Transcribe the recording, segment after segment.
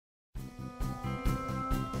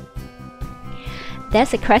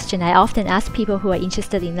That's a question I often ask people who are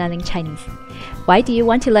interested in learning Chinese. Why do you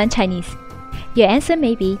want to learn Chinese? Your answer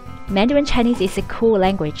may be, Mandarin Chinese is a cool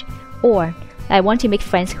language, or I want to make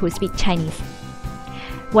friends who speak Chinese.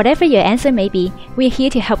 Whatever your answer may be, we're here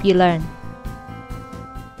to help you learn.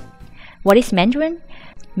 What is Mandarin?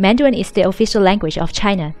 Mandarin is the official language of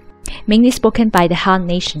China, mainly spoken by the Han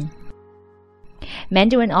Nation.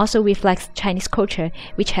 Mandarin also reflects Chinese culture,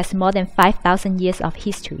 which has more than 5,000 years of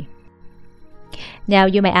history. Now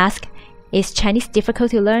you may ask, is Chinese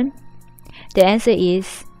difficult to learn? The answer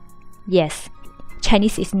is yes.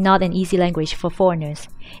 Chinese is not an easy language for foreigners,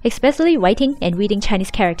 especially writing and reading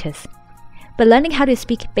Chinese characters. But learning how to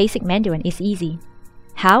speak basic Mandarin is easy.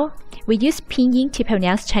 How? We use Pinyin to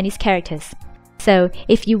pronounce Chinese characters. So,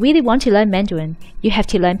 if you really want to learn Mandarin, you have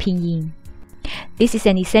to learn Pinyin. This is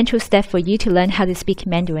an essential step for you to learn how to speak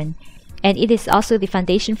Mandarin, and it is also the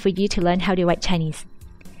foundation for you to learn how to write Chinese.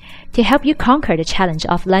 To help you conquer the challenge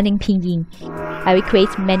of learning Pinyin, I will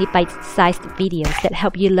create many bite-sized videos that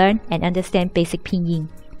help you learn and understand basic Pinyin,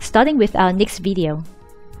 starting with our next video.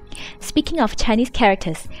 Speaking of Chinese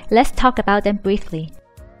characters, let's talk about them briefly.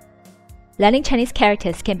 Learning Chinese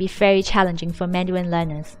characters can be very challenging for Mandarin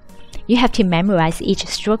learners. You have to memorize each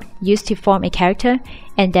stroke used to form a character,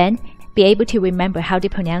 and then be able to remember how to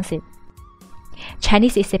pronounce it.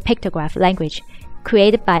 Chinese is a pictograph language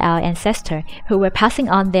created by our ancestors who were passing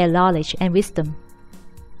on their knowledge and wisdom.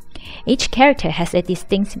 Each character has a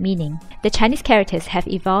distinct meaning. The Chinese characters have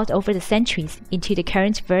evolved over the centuries into the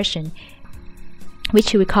current version,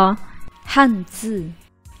 which we call Hanzi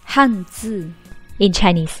in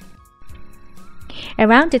Chinese.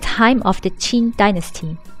 Around the time of the Qin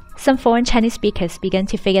dynasty, some foreign Chinese speakers began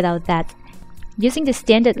to figure out that using the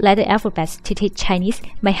standard letter alphabets to teach Chinese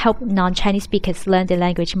might help non-Chinese speakers learn the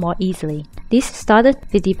language more easily. This started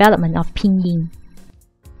the development of Pinyin.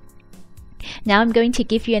 Now I'm going to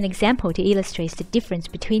give you an example to illustrate the difference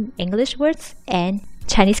between English words and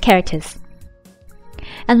Chinese characters.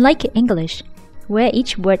 Unlike English, where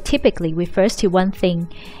each word typically refers to one thing,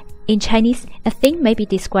 in Chinese, a thing may be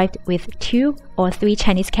described with 2 or 3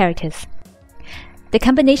 Chinese characters. The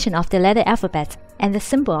combination of the letter alphabet and the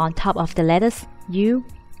symbol on top of the letters U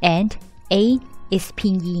and A is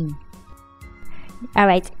Pinyin.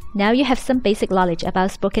 Alright, now you have some basic knowledge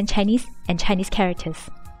about spoken Chinese and Chinese characters.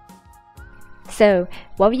 So,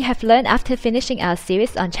 what will you have learned after finishing our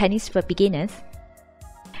series on Chinese for beginners?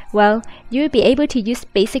 Well, you will be able to use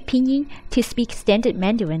basic Pinyin to speak standard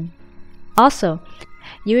Mandarin. Also,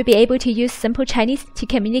 you will be able to use simple Chinese to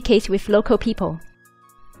communicate with local people.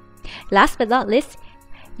 Last but not least,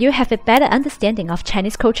 you have a better understanding of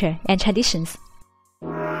Chinese culture and traditions.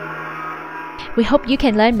 We hope you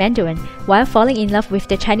can learn Mandarin while falling in love with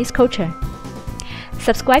the Chinese culture.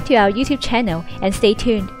 Subscribe to our YouTube channel and stay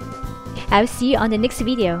tuned. I will see you on the next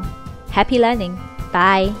video. Happy learning!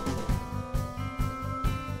 Bye!